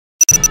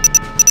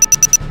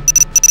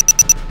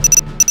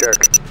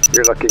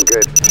You're looking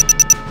good.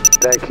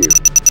 Thank you.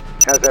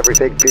 How's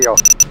everything feel?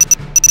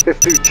 This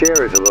new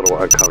chair is a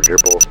little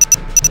uncomfortable,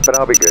 but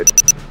I'll be good.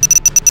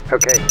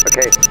 Okay.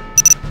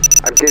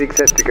 I'm getting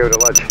set to go to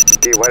lunch.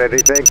 Do you want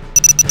anything?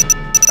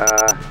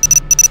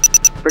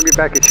 Bring me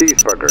back a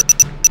cheeseburger.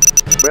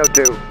 Will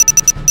do.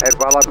 And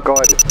while I'm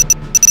gone,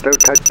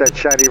 don't touch that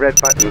shiny red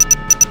button.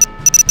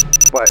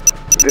 What?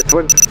 This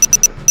one?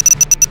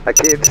 I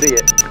can't see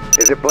it.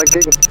 Is it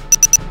blinking?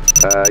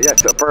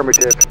 Yes,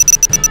 affirmative.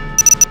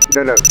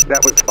 No,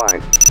 that one's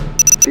fine.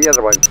 The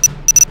other one.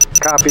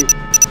 Copy.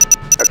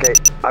 Okay,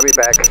 I'll be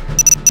back.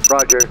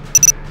 Roger.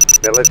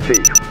 Now let's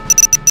see.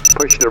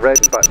 Push the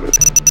red button.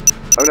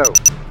 Oh no.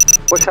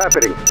 What's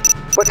happening?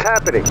 What's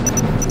happening?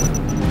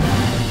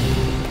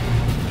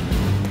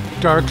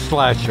 Dark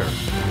Slasher,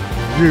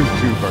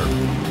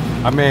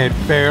 YouTuber, a man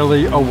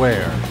barely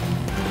aware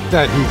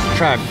that he's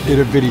trapped in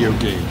a video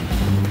game,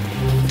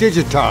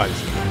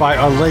 digitized by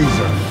a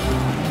laser,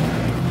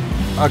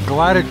 a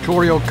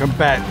gladiatorial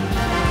combatant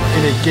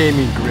in a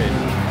gaming grid.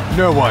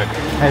 No one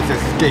has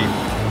escaped.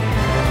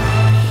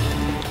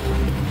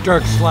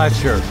 Dark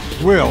Slasher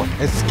will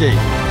escape,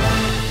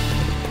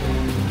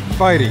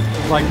 fighting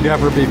like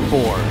never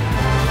before,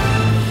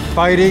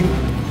 fighting,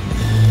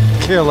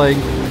 killing,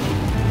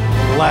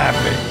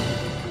 laughing.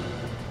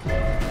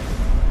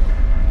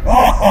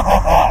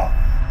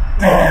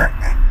 Dirk!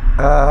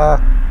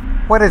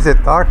 What is it,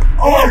 Dirk?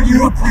 Are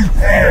you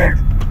prepared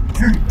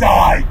to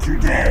die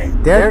today?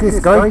 Dirk is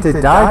going to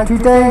die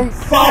today?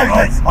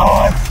 Silence,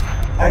 Hans!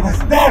 I was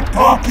not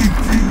talking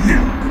to you!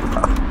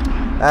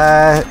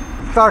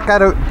 Dirk, I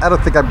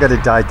don't think I'm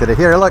gonna die today.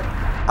 Here, look,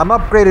 I'm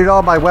upgrading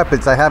all my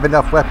weapons. I have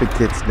enough weapon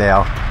kits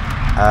now.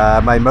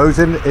 My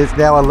Mosin is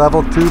now a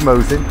level 2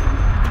 Mosin.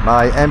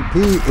 My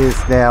MP is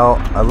now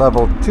a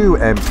level 2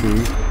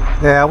 MP.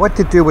 Now, what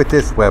to do with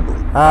this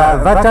Webley?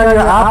 What are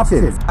your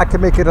options? I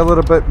can make it a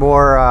little bit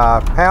more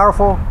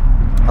powerful,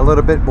 a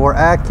little bit more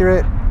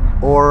accurate,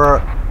 or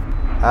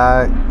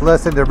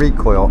lessen the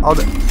recoil.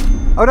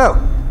 Oh no!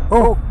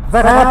 Oh,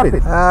 what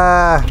happened?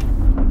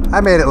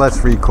 I made it less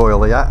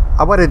recoily.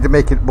 I wanted to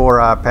make it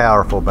more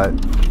powerful, but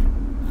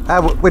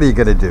what are you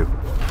gonna do?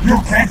 You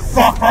can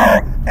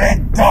suffer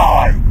and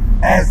die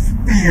as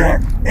fear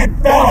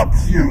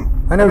envelops you!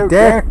 I know,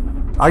 Dirk.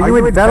 Are you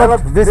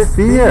enveloped with this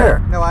fear?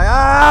 No,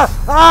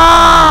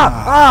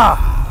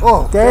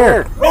 oh,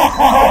 Dirk!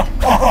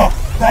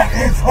 That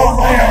is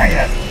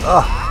hilarious!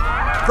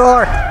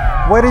 Dirk,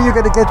 when are you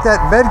gonna get that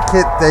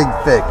medkit thing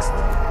fixed?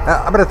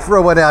 I'm gonna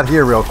throw one out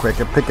here real quick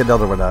and pick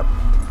another one up.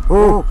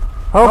 Oh,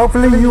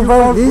 hopefully you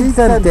won't need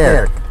them,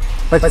 Dirk.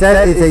 But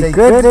that is a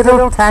good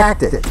little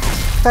tactic.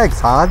 Thanks,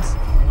 Hans.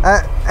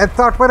 And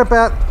Dirk, what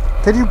about?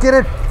 Can you get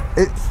it?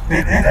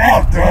 Spit it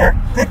out, Dirk.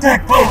 The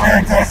tech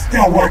programs are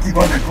still working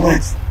on the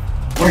glitch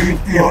where you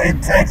feel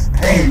intense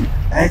pain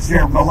as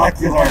your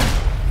molecular...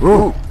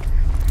 Ooh.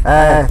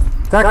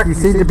 Dirk, you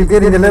seem to be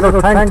getting a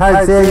little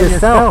tongue-tied there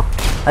yourself.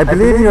 I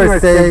believe you were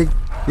saying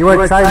you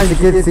were trying to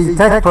get the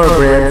tech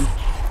programs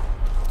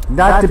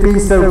not to be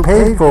so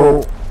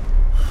painful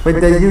when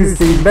they use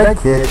the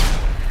medkit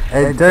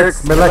and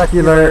Dirk's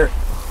molecular...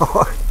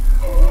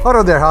 Hold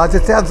on there, Hans.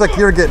 It sounds like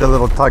you're getting a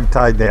little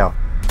tongue-tied now.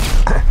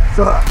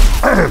 So,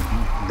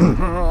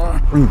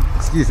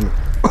 excuse me.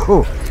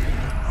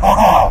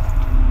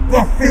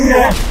 The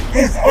fear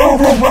is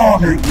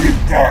overwhelming you,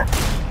 Dirk.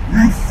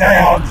 You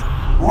sound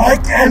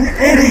like an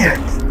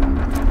idiot.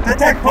 The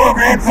tech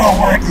programs are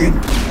working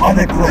on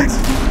the glitch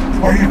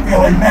where you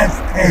feel immense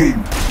pain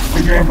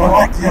when your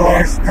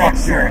molecular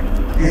structure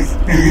is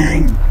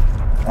being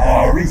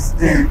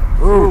restated.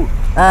 Ooh,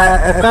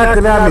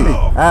 Dr. Nami,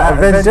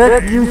 when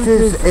Dirk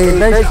uses a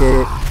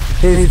medkit,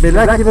 his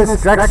molecular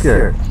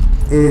structure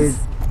is...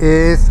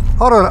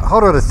 Hold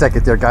on a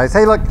second there, guys.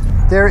 Hey, look,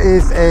 there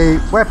is a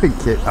weapon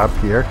kit up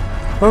here.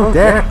 Oh,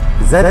 Dirk,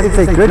 that is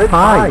a good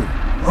find.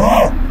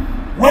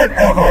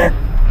 Whatever.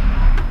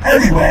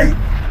 Anyway,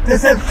 the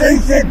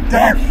sensation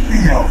Dirk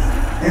feels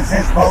is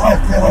his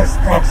molecular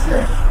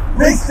structure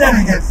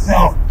resetting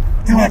itself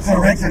to its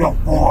original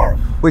form.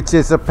 Which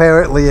is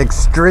apparently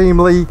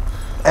extremely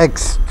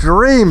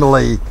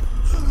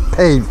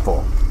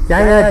painful.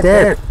 Yeah,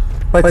 Dirk,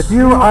 but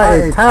you are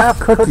a tough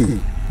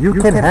cookie. You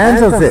can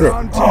handle it.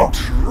 Oh,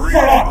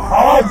 shut up,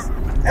 Hans,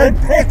 and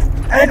pick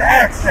an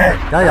accent.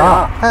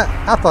 Yeah.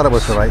 I thought it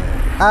was alright.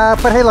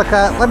 But hey, look,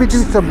 let me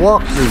do some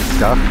walkthrough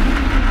stuff.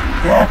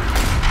 Dirk,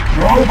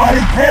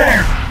 nobody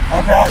cares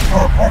about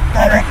your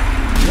pathetic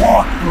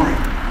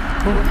walkthrough.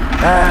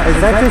 Is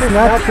that just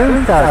not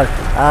true, Dirk?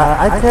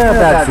 I care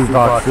about the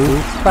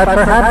walkthrough, but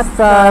perhaps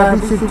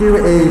we should do a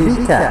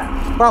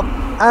recap. Well,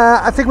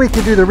 I think we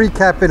can do the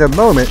recap in a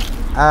moment.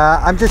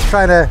 I'm just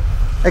trying to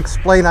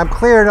explain. I'm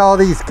clearing all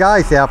these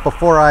guys out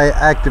before I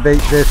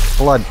activate this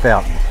blood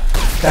fountain.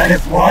 That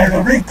is why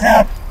the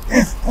recap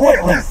is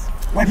pointless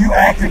when you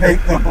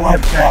activate the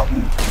blood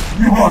fountain.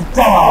 You will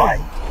die.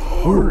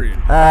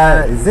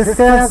 This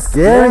sounds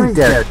scary,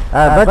 Dirk.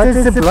 What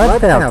is the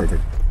blood fountain?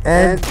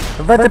 And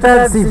what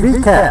about the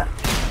recap?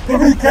 The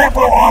recap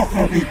will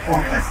also be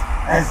pointless,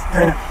 as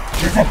Dirk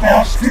is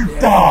about to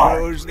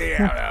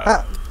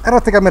die. I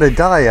don't think I'm gonna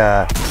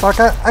die, Clark.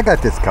 I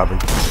got this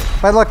covered.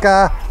 But look,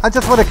 I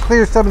just want to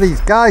clear some of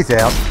these guys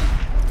out,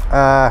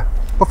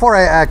 before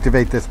I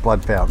activate this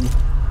blood fountain.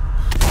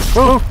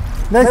 Oh,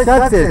 nice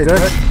shot there,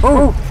 Dirk.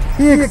 Oh,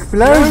 he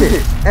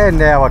exploded. And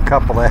now a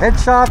couple of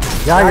headshots.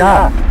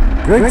 Yeah.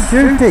 Good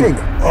shooting.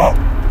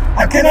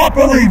 I cannot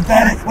believe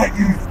that is what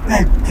you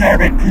think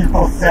German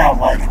people sound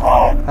like,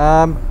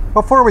 Hans.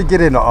 Before we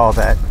get into all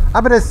that,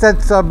 I'm gonna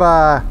set some,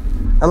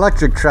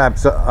 electric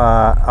traps,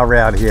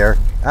 around here.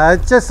 I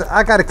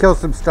gotta kill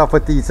some stuff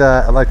with these,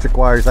 electric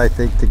wires, I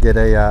think, to get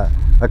a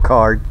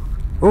card.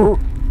 Ooh.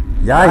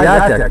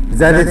 Yeah,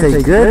 that is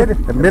a good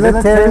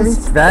military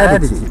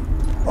strategy.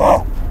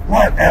 Oh,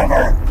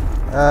 whatever.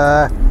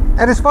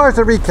 And as far as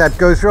the recap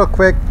goes, real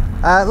quick,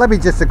 let me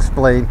just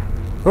explain.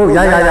 Oh,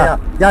 yeah,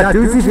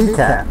 do the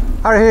recap.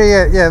 All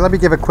right, yeah, let me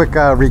give a quick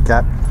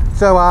recap.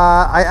 So,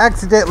 I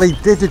accidentally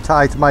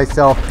digitized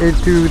myself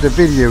into the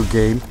video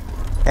game,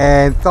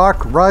 and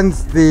Z.A.4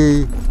 runs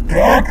the...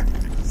 Dirk,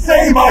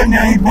 say my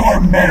name more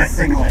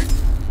menacingly.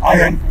 I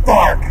am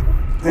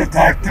Z.A.4, the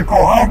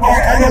Tactical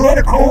Hardware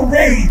Analytical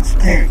Rage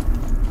King.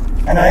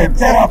 And I am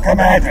General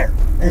Commander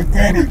in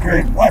Gaming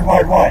Grid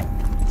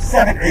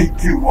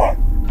 111-7821,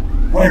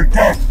 where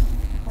Dirk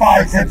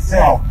finds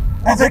himself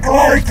as a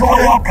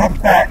gladiatorial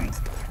combatant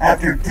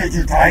after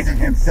digitizing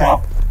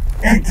himself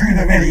into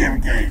the video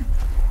game,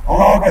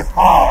 along with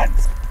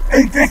Hans,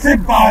 a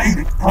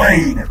disembodied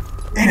brain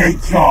in a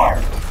jar,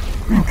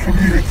 who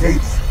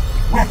communicates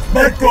with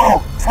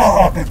mental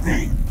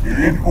telepathy.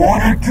 In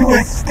order to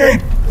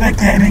escape the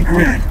gaming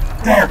grid,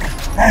 Dirk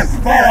has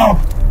vowed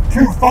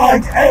to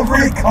find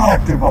every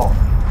collectible,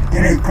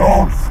 get a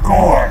gold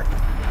score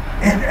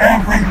in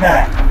every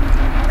map,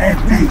 and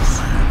beat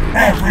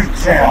every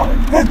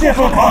challenge. The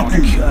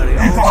difficulty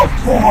is a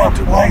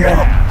 4-player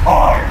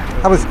hard.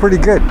 That was pretty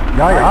good.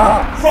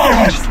 Yeah.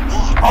 Silence!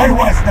 I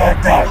was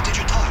not done.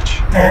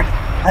 Dirk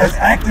has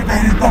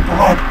activated the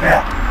blood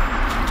fountain,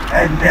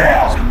 and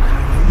now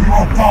he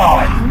will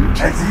die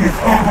as he is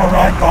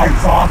overrun by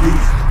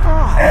zombies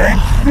and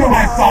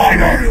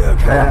suiciders.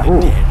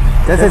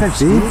 Doesn't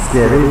seem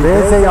scary.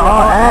 Where they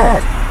are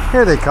at?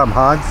 Here they come,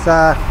 Hans.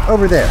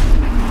 Over there.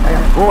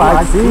 Oh,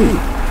 I see.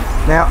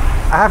 Now,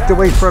 I have to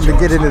wait for him to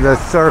get into the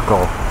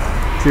circle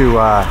to,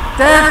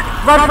 Dirk,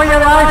 run for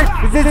your life!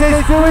 This is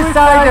a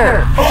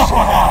suicider!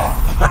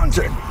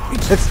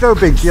 It's no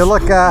big deal.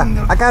 Look,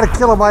 I gotta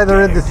kill him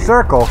either in the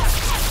circle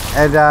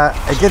and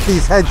get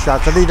these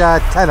headshots. I need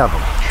 10 of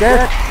them.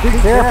 Dirk, be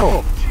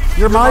careful.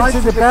 Your minds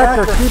in the back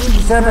are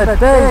keeping them at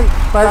bay,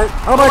 but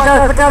oh my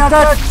God! Look out,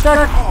 Dirk!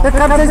 Here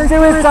comes a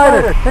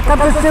suicider! Here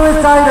comes a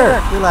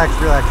suicider! Relax.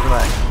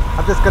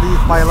 I'm just gonna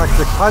use my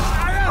electric punch.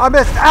 I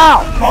missed.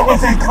 Ow! That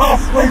was a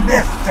costly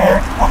miss,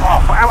 Dirk.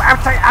 Ow!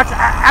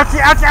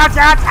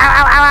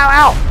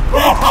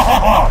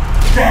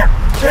 Dirk,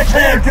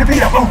 prepare to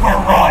be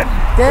overrun.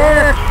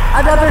 Dirk,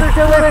 another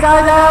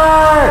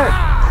suicider!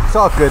 It's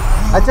all good.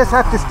 I just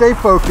have to stay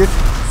focused.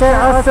 There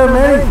are so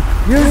many.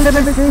 Use the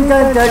machine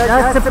gun, Dirk.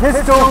 That's the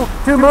pistol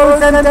to mow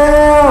them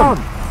down.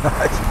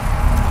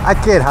 I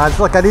can't, Hans.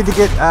 Look, I need to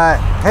get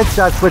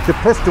headshots with the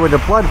pistol in the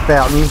blood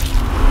fountain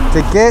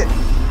to get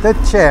the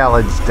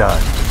challenge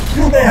done.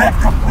 You may have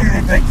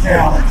completed the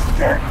challenge,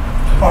 Dirk,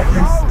 but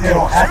you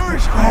still have to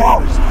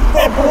throw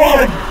the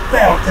blood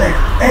fountain,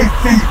 a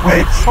feat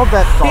which... Hold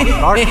that thought,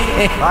 Dirk.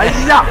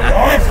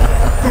 Dirk,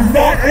 do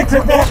not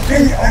interrupt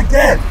me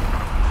again.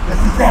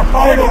 This is your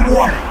final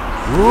warning.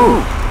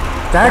 Ooh,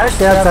 that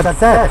sounds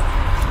upset.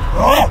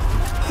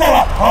 Shut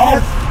up,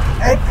 Hans,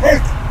 and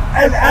pick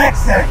an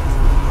accent.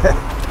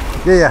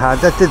 Yeah,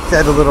 Hans, that did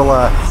sound a little,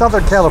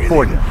 Southern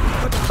California.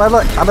 But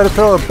look, I'm gonna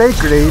throw a bait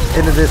grenade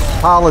into this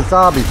pile of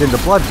zombies in the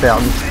blood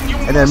fountain,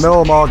 and then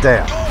mow them all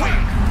down.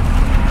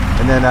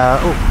 And then,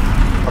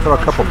 I'll throw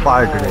a couple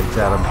fire grenades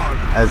at them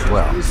as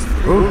well.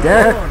 Ooh,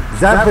 Dirk,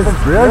 that was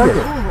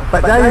brilliant.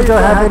 But now you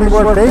don't have any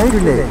more bait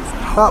grenades.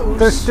 Well,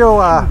 there's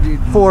still,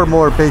 4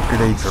 more bait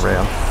grenades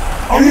around.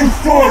 Are you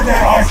sure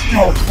there are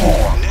still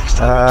 4?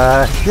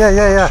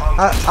 Yeah.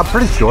 I'm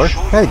pretty sure.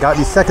 Hey, got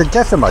me second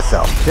guessing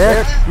myself.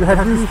 Dirk, you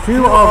have used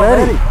 2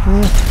 already.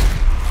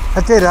 I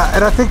did,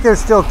 and I think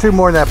there's still 2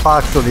 more in that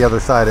box on the other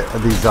side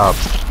of these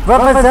What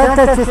was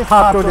that just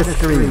popped on the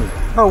screen?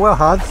 Oh, well,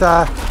 Hans,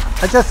 I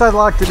just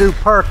unlocked a new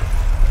perk,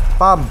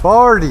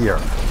 Bombardier.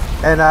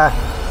 And,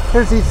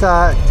 here's these,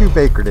 2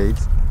 bait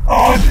grenades.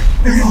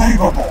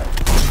 Unbelievable!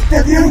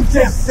 Did you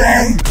just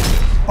say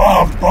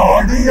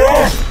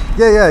Bombardier?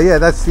 Yeah,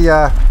 that's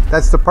the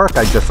perk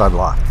I just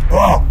unlocked.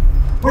 Oh,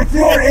 with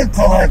your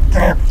intellect,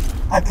 Dirk,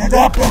 I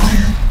cannot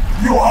believe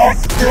you are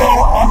still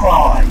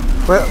alive.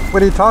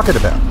 What are you talking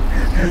about?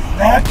 It is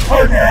not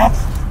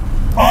pronounced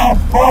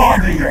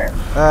Bombardier.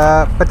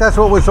 But that's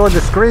what was on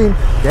the screen.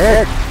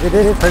 Dirk, it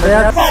is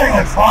pronounced...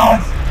 Silence,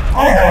 Hans!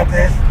 I have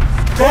this.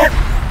 Dirk,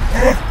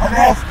 it is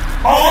pronounced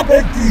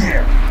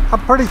Bombardier. I'm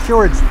pretty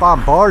sure it's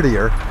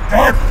Bombardier.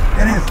 Dirk,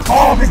 it is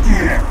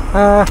Bombardier.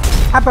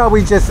 How about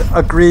we just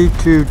agree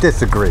to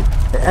disagree?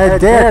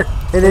 Dirk,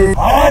 it is...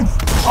 Hans,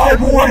 I I'm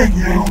warning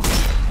you,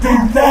 do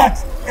not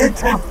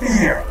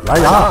interfere.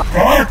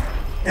 Dirk,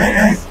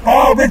 it is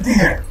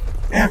Bombardier.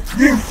 If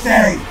you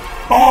say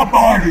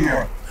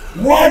Bombardier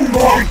one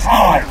more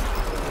time,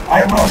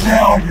 I will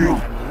nail you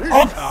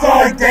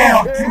upside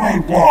down to a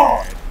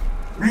wall.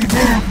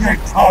 Remove your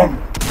tongue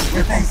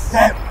with a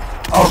set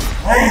of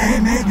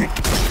flaming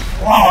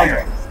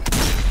pliers.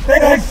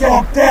 Then I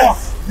shall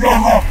douse your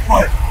left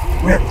foot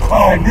with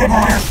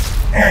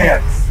carnivorous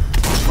ants.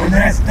 When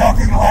there's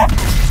nothing left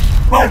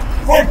but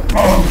foot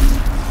bones,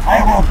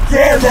 I will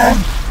tear them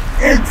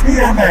into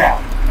your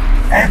mouth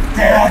and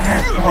down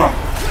your throat.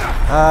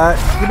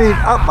 You mean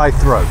up my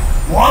throat?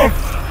 What?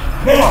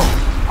 No,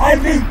 I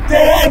mean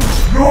down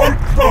your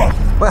throat.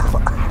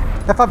 Well,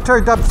 if I'm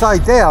turned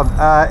upside down,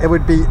 it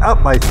would be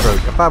up my throat.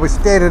 If I was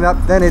standing up,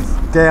 then it's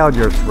down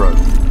your throat.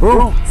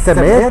 Ooh,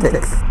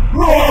 semantics.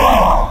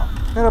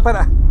 But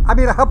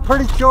I'm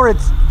pretty sure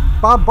it's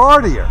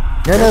Bombardier.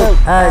 No,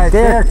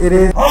 Dirk, it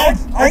is.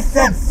 I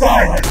said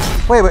silence.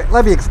 Wait,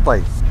 let me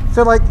explain.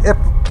 So, like, if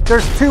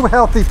there's two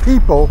healthy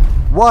people,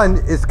 one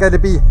is going to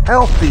be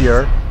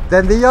healthier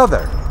than the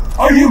other.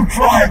 Are you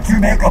trying to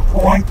make a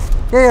point?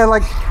 Yeah,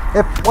 like,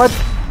 if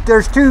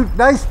there's two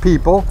nice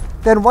people,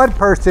 then one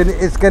person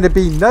is going to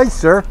be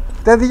nicer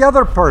than the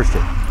other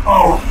person.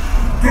 Oh,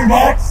 do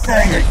not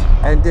say it.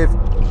 And if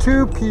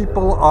two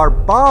people are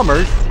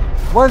bombers,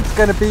 one's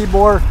going to be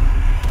more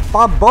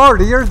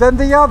Bombardier than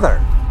the other.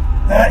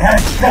 That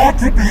has got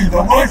to be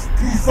the worst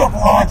piece of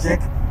logic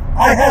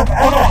I have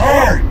ever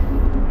heard.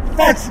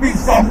 Fetch me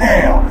some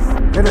nails.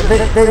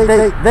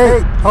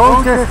 They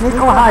hold your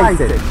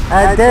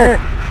Snickelheisen. Dirk,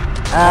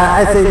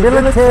 as a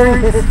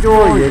military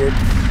historian,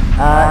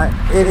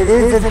 it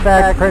is in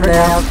fact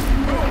pronounced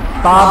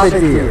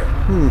Bombardier.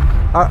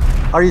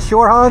 Are you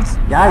sure, Hans?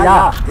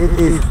 Yeah, it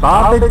is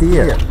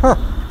Bombardier. Huh.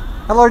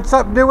 I learn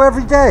something new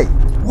every day.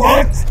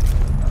 What?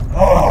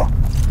 Oh,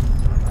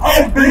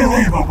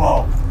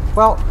 unbelievable.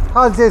 Well,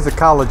 Hans is a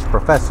college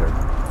professor.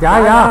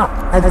 Yeah,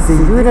 at the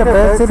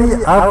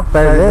University of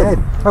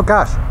Berlin. Oh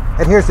gosh,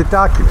 and here's the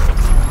document.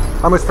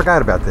 I almost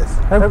forgot about this.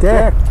 Oh,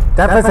 Dirk,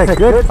 that was a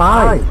good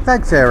find.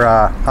 Thanks there,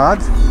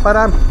 Hans. But,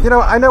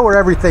 I know where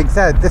everything's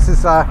at. This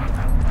is,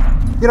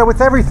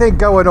 with everything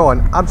going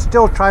on, I'm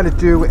still trying to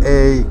do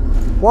a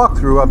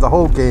walkthrough of the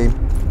whole game.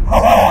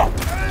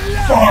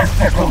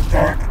 Farcical,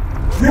 Dirk.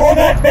 You will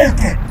not make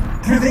it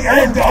to the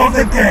end of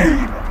the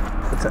game.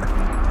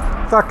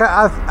 Dirk,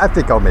 I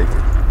think I'll make it.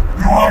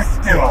 You are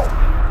still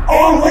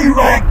only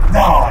rank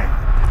 9.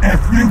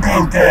 If you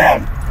go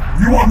down,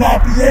 you will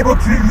not be able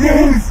to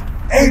use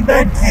a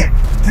medkit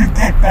to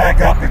get back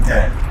up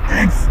again.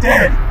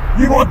 Instead,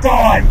 you will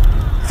die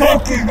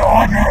choking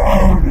on your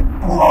own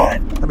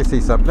blood. Let me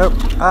see something. Nope.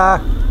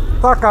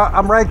 Dirk,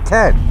 I'm rank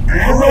 10.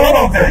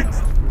 Irrelevant.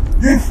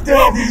 You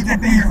still need to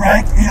be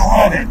rank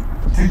 11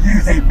 to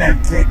use a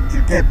medkit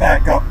to get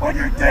back up when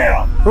you're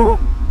down. Ooh,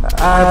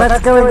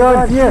 what's going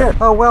on here?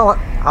 Oh, well,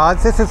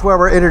 Hans, this is where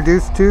we're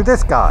introduced to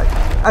this guy,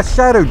 a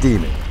shadow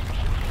demon.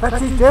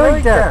 What's he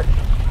doing there?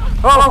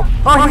 Oh,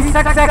 he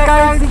sucks that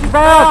guy into his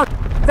mouth!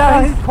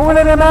 No, he's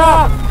pulling him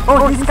out!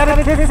 Oh, he's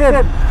gonna kiss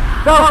him!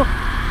 No!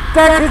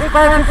 Dirk, his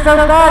breath is so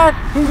bad!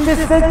 He's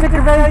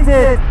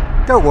disintegrated!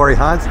 Don't worry,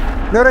 Hans.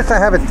 Notice I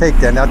have a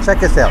takedown. Now check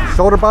this out.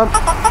 Shoulder bump,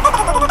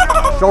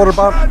 shoulder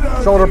bump,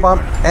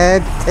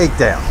 and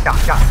takedown.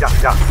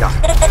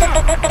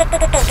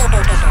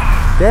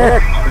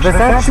 Dirk, was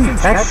that the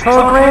tech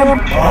program?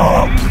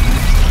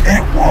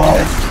 It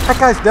was. That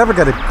guy's never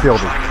gonna kill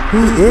me.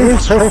 He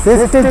is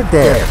persistent,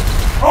 Dirk.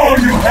 Are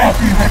you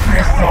happy with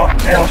yourself,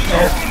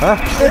 Delta? Huh?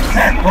 The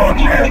tech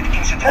program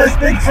has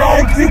been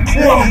trying to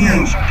kill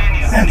you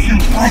since you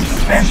played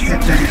Space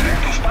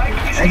Invaders,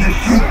 and you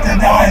keep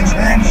denying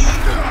him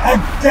a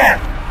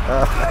death.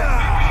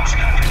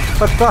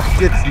 But Doc,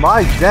 it's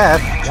my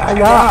death.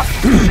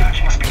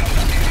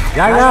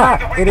 Yeah,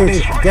 it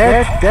is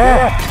death.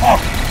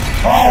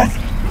 Hans,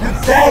 it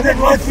sounded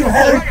like you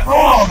had a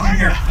frog in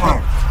your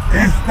throat.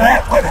 Is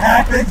that what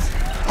happens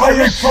when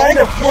you're trying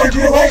to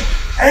formulate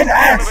an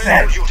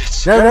accent?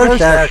 No,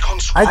 Dirk.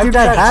 I do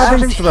not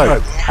have a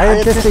throat. I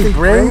am just a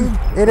brain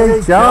in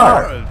a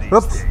jar.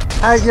 Oops.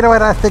 You know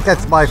what? I think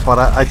that's my fault.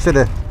 I should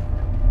have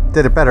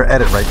did a better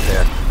edit right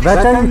there.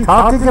 What are you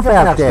talking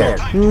about there?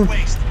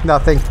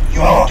 Nothing.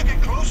 Oh,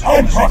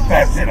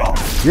 unprofessional.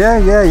 Yeah,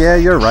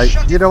 you're right.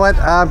 You know what?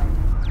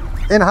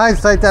 In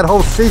hindsight, that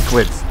whole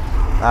sequence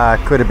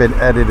could have been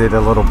edited a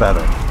little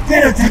better.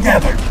 Get it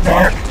together,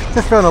 Dirk.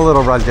 Just doing a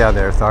little rundown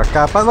there, Dirk.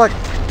 But look,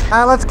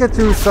 let's get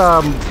to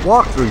some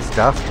walkthrough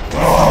stuff.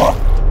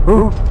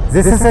 Ooh,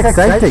 this is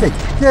exciting.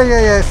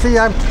 Yeah. See,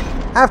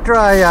 after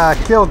I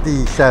killed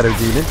the shadow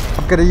demon,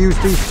 I'm gonna use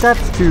these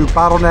steps to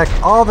bottleneck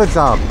all the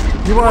zombies.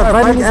 You are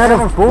running out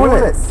of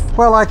bullets.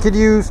 Well, I could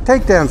use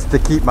takedowns to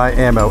keep my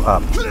ammo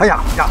up.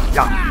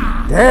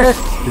 Dirk,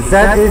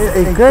 that is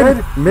a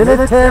good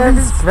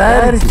military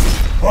strategy.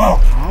 Well,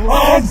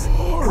 Hans,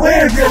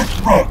 clear your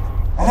throat,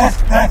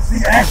 unless that's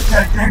the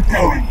accent you're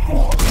going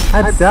for.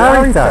 I'm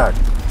sorry, Dirk.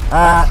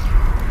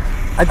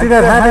 I do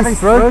not have his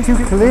throat too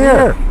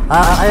clear.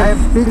 I am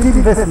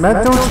speaking this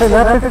mental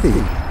telepathy.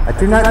 I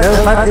do not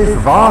know what is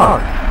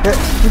wrong.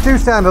 You do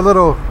sound a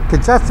little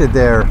congested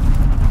there,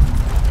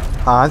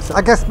 Hans.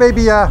 I guess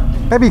maybe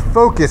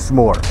focus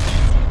more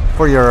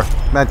for your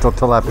mental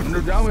telepathy.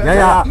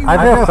 Yeah, I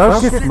will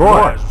focus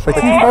more. But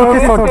you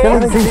focus on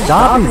killing these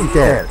zombies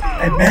there.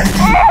 And maybe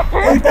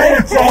a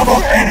better job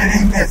of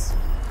editing this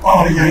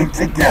audio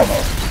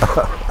together.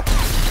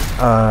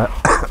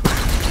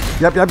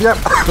 Yep.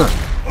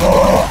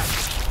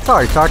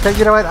 Sorry, T.H.A.R.K.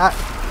 You know what? I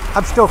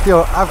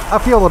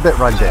feel a bit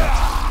run down.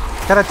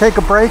 Can I take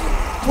a break?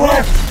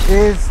 What?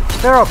 Is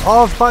there a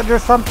pause button or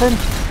something?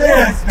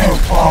 There's no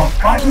pause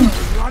button.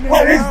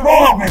 What is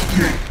wrong with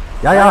you?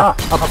 Yeah,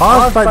 a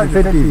pause button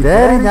would be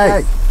very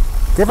nice.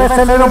 Give us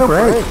a little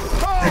break. If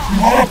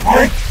you want a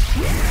break,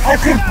 I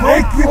could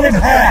break you in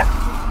half.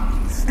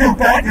 Scoop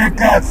out your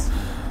guts.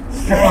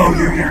 Show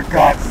you your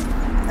guts.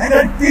 And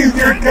then feed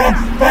your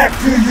guts back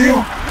to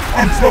you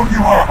until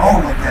you are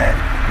whole again.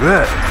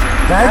 Good.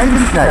 That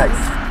is nice.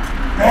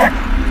 Dirk,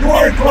 you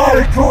are a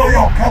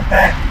gladiatorial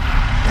combatant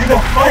in a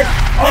fight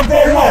of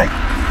their life.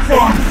 Show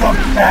them some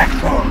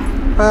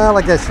backbone. Well,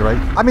 I guess you're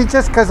right. I mean,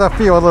 just because I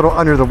feel a little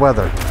under the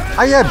weather.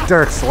 I am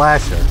Dirk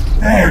Slasher.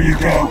 There you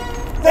go.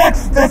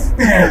 That's the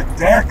spirit,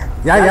 Dirk.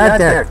 Yeah,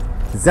 Dirk.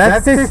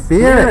 That's the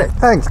spirit.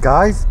 Thanks,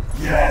 guys.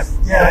 Yes.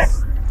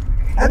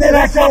 And then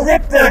I shall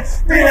rip that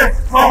spirit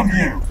from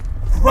you.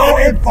 Throw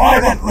it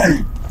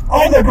violently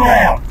on the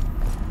ground.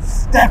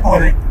 Step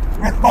on it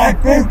with my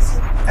boots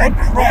and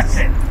crush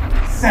it.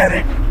 Set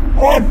it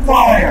on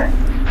fire.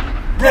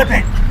 Rip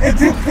it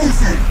into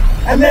pieces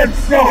and then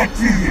show it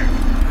to you.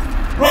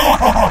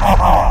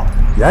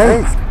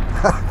 Yes.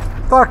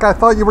 T.H.A.R.K, I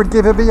thought you were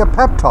giving me a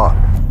pep talk.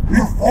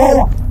 You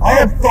fool! I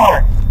am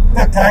Dirk,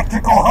 the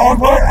tactical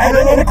hardware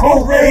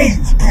analytical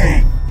rage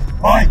king.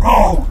 My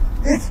goal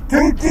is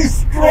to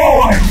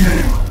destroy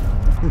you.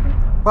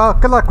 Well,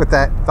 good luck with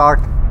that,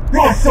 T.H.A.R.K.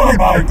 Your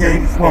sci-fi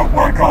games won't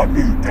work on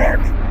me, Dirk.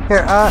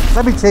 Here,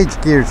 let me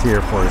change gears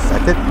here for a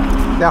second.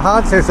 Now,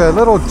 Hans, there's a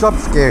little jump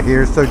scare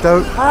here, so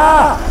don't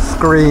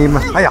scream.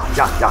 Yeah.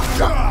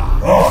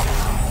 Oh,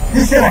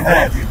 you should have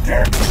had you,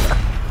 Dirk.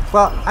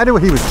 Well, I knew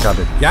he was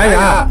coming.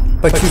 Yeah.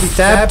 But you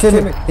stabbed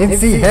him in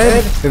the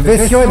head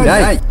with your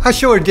knife. I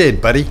sure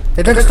did, buddy.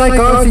 It looks like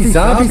all the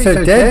zombies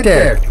are dead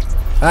there.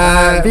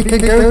 We can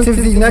go to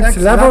the next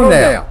level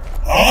now.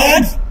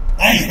 Hans,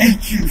 I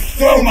hate you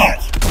so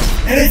much.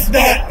 And it's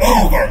not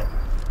over.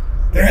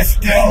 There is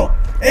still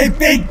a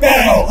big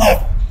battle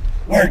left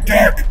where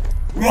Dirk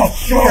will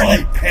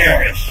surely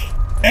perish.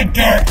 And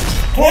Dirk,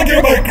 plug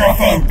your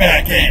microphone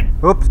back in.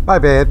 Oops, my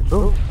bad.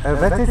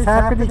 What is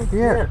happening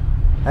here?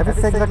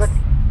 Everything looks...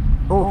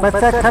 Oh, what's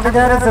that coming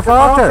out of the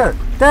vaulter?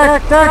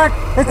 Dirk!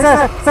 It's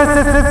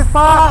a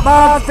spot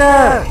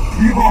monster!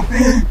 He will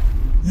be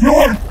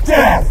your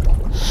death!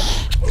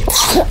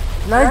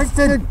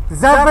 Langston,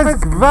 that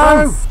was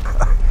gross!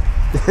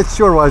 It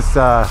sure was,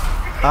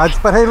 Hans.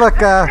 But hey, look,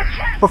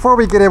 before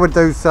we get in with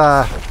those,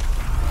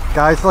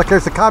 guys, look,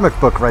 there's a comic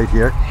book right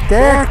here.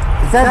 Dirk,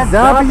 that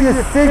zombie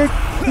is sick!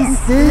 He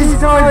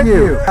seized on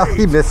you! Oh,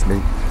 he missed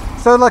me.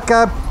 So look,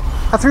 I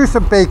threw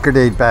some bait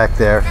grenade back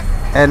there.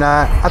 And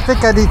I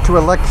think I need to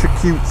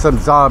electrocute some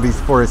zombies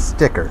for a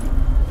sticker.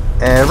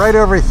 And right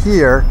over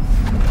here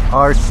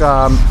are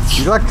some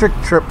electric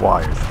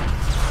tripwires.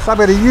 So I'm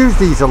going to use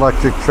these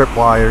electric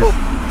tripwires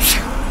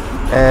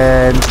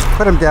and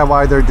put them down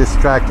while they're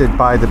distracted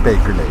by the bait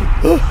grenade.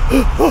 Don't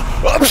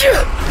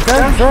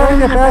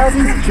worry about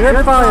these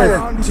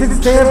tripwires. You should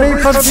stay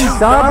away from these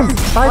zombies.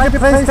 Find a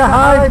place to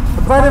hide.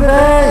 Run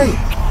away.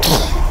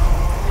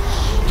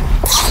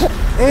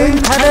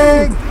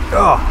 Incoming.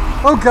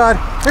 Oh God,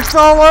 it's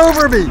all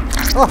over me!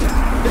 Oh,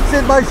 it's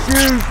in my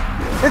shoes!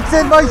 It's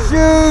in my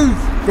shoes!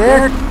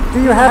 Dirk, do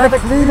you have a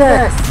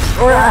Kleenex?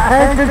 Or a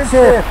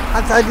handkerchief?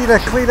 I need a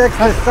Kleenex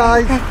the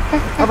size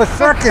of a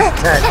circus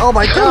tent! Oh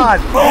my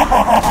God!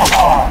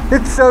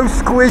 It's so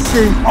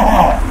squishy!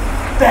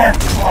 Dirk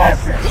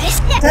Slasher,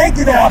 take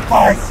it out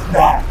by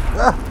snot!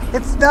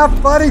 It's not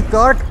funny,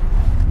 Dirk!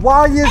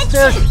 Why is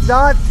there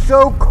snot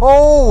so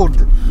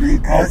cold?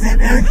 Because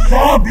it is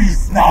zombie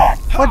snot!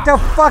 What the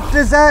fuck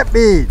does that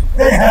mean?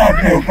 They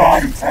have no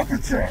body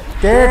temperature!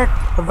 Dirk,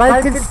 if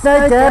I can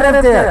snake out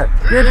of there,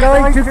 you're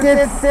going to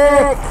get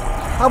sick!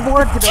 I'm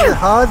working on it,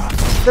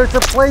 Hans. There's a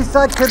place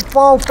I can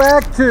fall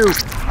back to.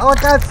 Oh,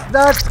 I got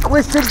snot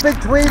squishing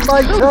between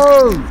my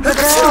toes. Look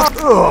out!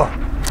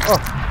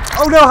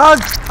 Oh no,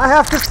 Hans! I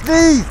have to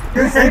sneeze!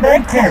 Use a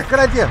med kit! Good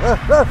idea.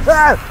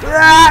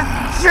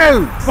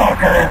 Shoot!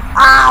 Sucker!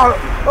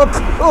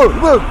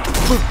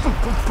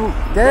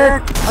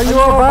 Dirk, are you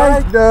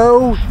alright?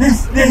 No. He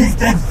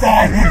sneezed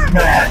inside his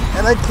mask!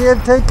 And I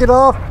can't take it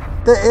off.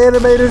 The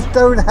animators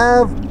don't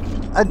have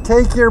a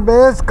take your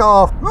mask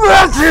off.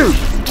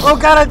 Oh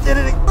God, I did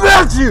it!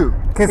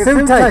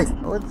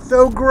 Gesundheit! Oh, it's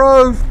so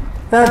gross.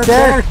 Now,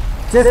 Dirk,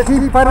 just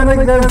keep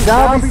funneling those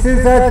zombies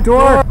through that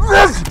door.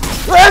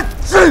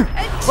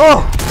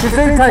 Oh,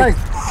 Gesundheit!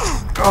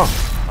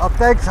 oh,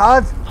 thanks,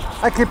 Hans.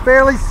 I can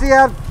barely see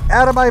out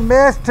out of my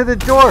mask to the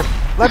door.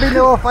 Let me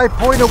know if I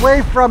point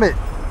away from it.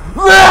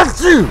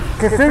 Achoo!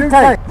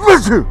 Gesundheit!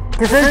 Achoo!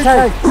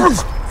 Gesundheit!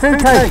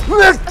 Gesundheit!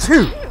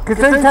 Achoo!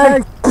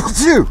 Gesundheit!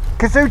 Achoo!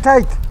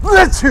 Gesundheit!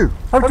 Achoo!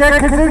 Okay,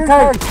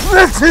 Gesundheit!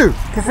 Achoo!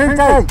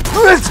 Gesundheit!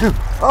 Achoo!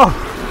 Oh,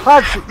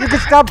 Hans, you can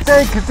stop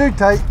saying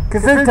Gesundheit.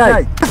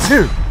 Gesundheit!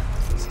 Achoo!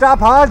 Stop,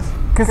 Hans.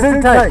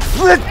 Gesundheit!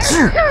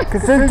 Achoo!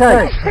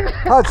 Gesundheit!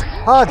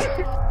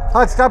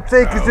 Hans, stop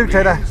saying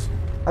Gesundheit.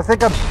 I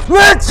think I'm...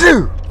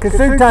 Achoo!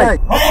 Gesundheit!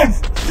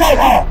 Hans, shut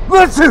up!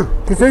 Achoo!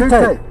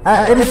 Gesundheit!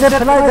 It is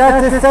impolite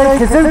not to say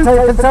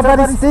Gesundheit when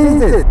somebody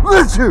sees it!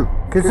 Achoo!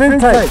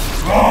 Gesundheit!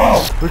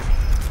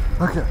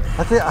 Okay,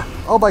 I think...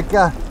 Oh my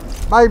god.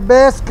 My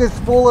mask is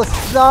full of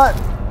snot.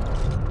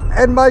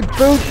 And my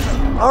boots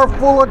are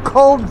full of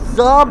cold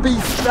zombie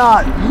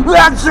snot.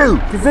 Achoo!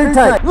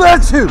 Gesundheit!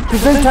 Achoo!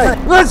 Gesundheit!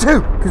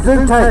 Achoo!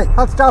 Gesundheit!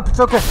 Hans, stop, it's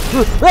okay.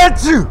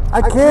 Achoo!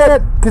 I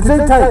can't!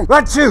 Gesundheit!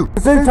 Achoo!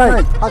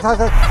 Gesundheit! Hans.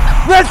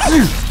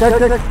 Achoo!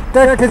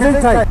 Dirk,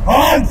 Gesundheit!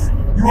 Hans,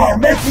 you are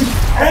making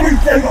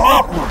everything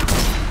awkward.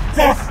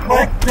 Just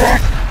like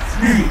Dirk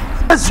sneeze.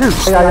 Achoo!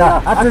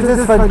 Yeah. After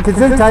this one,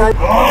 Gesundheit!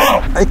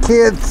 I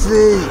can't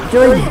see.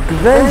 Doing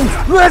great!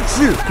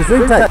 Achoo!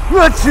 Gesundheit!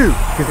 Achoo!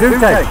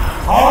 Gesundheit!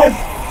 Hans,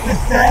 the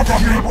sound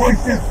of your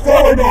voice is so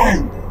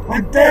annoying.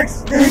 When Dirk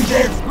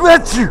sneezes,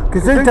 Achoo!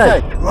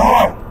 Gesundheit!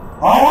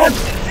 Hans,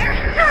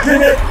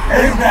 give it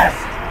a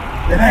rest.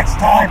 The next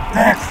time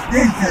Dirk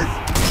sneezes,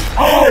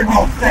 I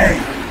will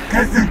say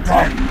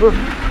Gesundheit.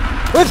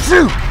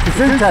 Achoo!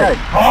 Gesundheit!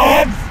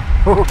 Hans,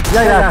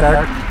 Yeah,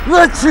 Dirk!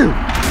 Achoo!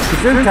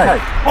 Gesundheit!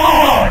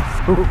 Hans.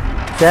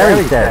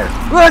 Very dead.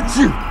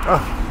 Achoo!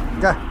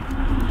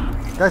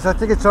 Guys, I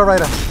think it's all right.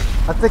 I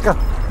think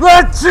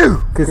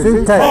Achoo!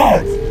 Gesundheit!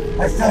 Hans,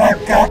 I said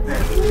I've got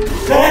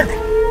this. Dirk,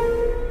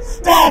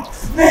 stop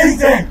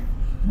sneezing!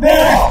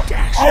 Now!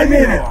 I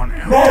mean it!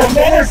 Not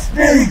another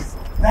sneeze!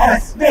 Not a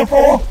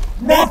sniffle!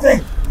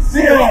 Nothing!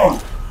 Zero!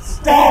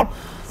 Stop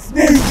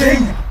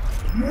sneezing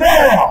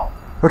now!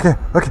 Okay.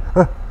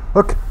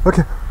 Dirk!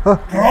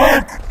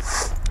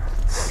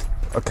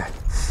 Okay.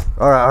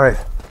 All right.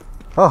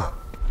 Oh,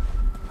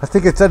 I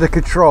think it's under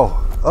control.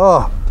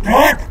 Oh,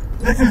 Dirk,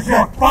 this is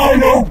your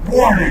final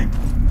warning.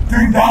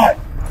 Do not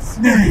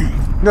sneeze.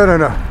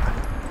 no.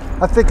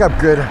 I think I'm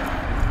good.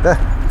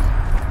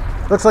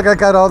 Looks like I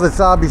got all the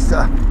zombies.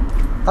 I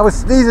was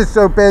sneezing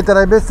so bad that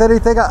I missed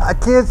anything. I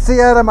can't see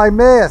out of my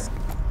mask.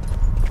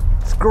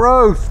 It's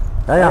gross.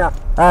 Yeah.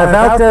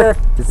 About the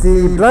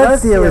blood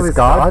seal is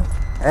gone,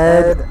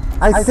 and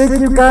I think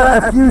you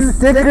got a few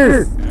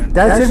stickers.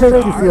 That should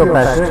make you feel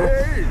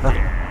better.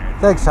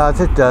 Thanks, Hans.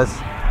 It does.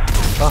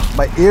 Oh,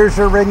 my ears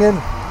are ringing.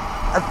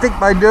 I think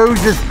my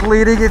nose is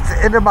bleeding. It's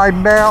into my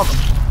mouth.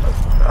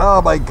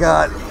 Oh my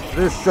God.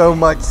 There's so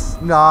much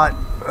snot.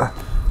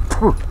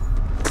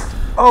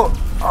 Oh,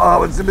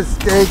 it was a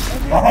mistake.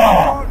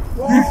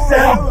 You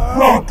sound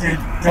broken,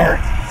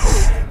 Dirk.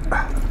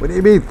 What do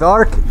you mean,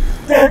 Thark?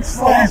 Dirk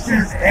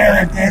Slasher's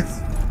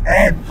arrogance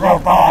and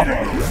bravado.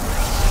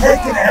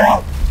 Taken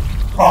out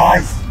by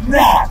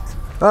snot.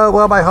 Oh,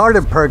 well, my heart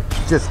and perk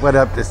just went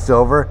up to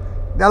silver.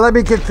 Now let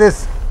me get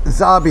this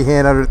zombie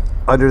hand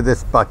under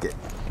this bucket.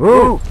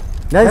 Ooh,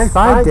 nice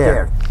find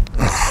there.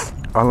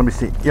 Oh, let me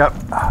see. Yep.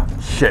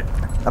 Shit.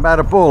 I'm out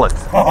of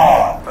bullets.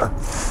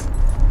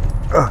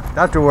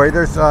 Not to worry,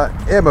 there's an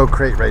ammo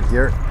crate right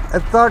here.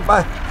 And Thark,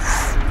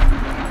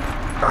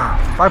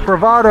 my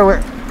bravado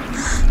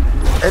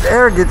and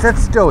arrogance,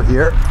 that's still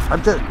here.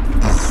 I'm just...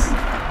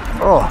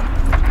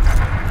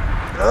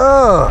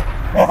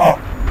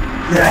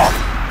 Yeah,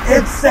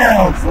 it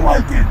sounds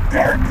like it,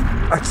 Dirk.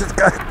 I just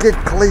gotta get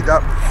cleaned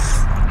up.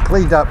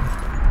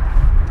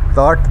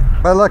 Thark.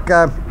 But look,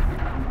 I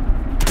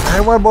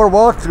have one more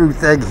walkthrough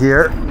thing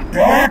here.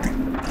 Dirk,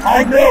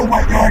 I know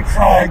what you're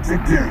trying to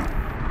do,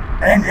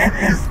 and it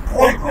is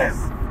pointless.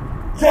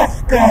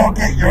 Just go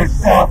get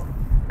yourself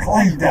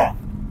cleaned up.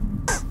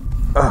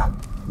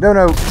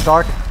 No,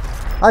 Thark.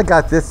 I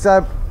got this.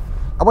 I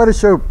want to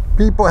show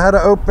people how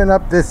to open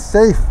up this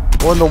safe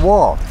on the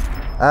wall.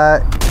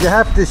 You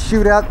have to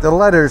shoot out the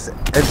letters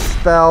and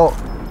spell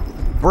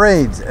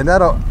brains, and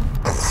that'll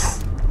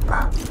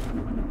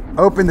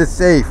open the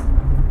safe.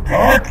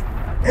 Dirk,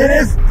 it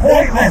is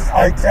pointless,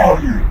 I tell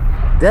you.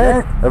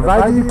 Dirk,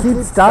 why do you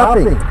keep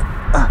stopping?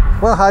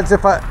 Well, Hans,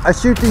 if I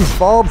shoot these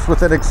bulbs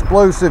with an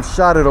explosive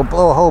shot, it'll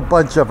blow a whole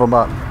bunch of them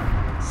up.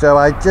 So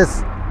I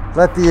just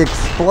let the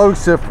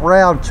explosive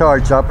round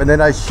charge up, and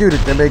then I shoot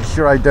it to make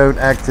sure I don't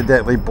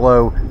accidentally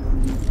blow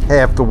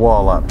half the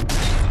wall up.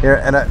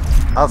 Here, and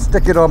I'll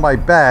stick it on my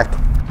back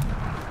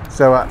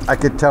so I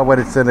can tell when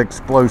it's an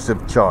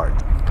explosive charge.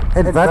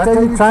 And what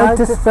are you trying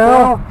to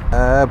spell?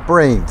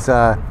 Brains.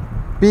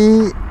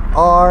 B-R-A-I-N-S.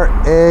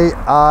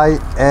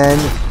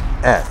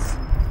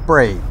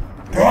 Brain.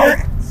 Dirk,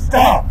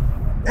 stop.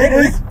 It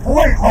is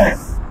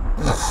pointless.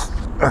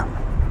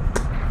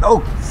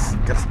 Oh,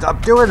 gotta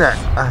stop doing that.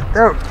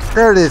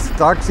 There it is,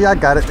 Stark. See, I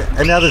got it.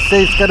 And now the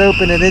safe's got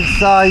open, and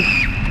inside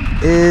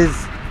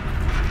is...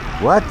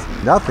 What?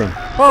 Nothing.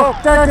 Oh,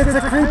 Dirk, it's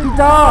a creepy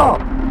doll.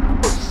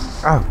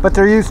 But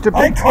there used to be...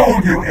 I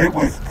told you it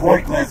was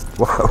pointless.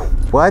 Whoa,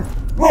 what?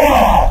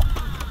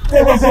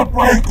 There was a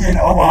break-in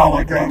a while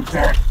ago,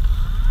 Dirk.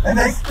 And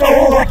they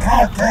stole the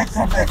contents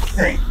of the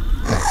safe.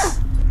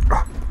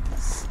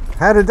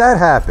 How did that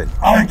happen?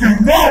 I do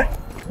not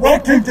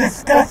want to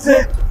discuss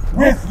it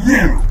with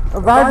you.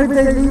 Why did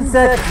they leave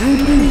that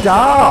creepy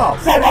doll?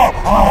 Shut up,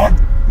 Han.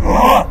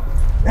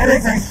 It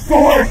is a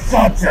sore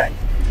subject.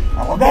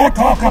 I will not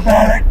talk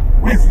about it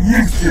with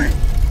you two.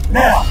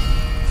 Now,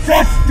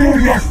 just do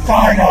your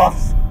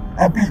sign-offs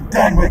and be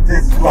done with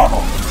this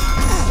level.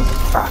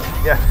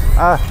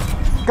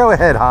 Go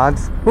ahead,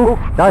 Hans.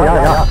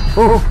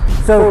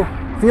 So,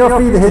 feel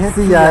free to hit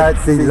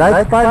the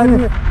like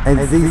button and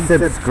the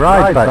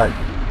subscribe button.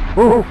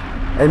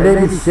 And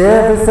maybe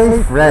share this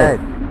with a friend.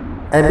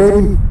 And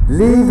maybe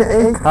leave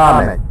a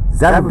comment.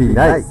 That would be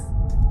nice.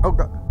 Oh,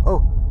 God.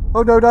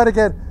 Oh, no, not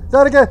again.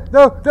 Not again.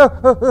 No.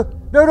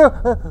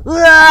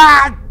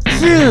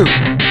 Shoot!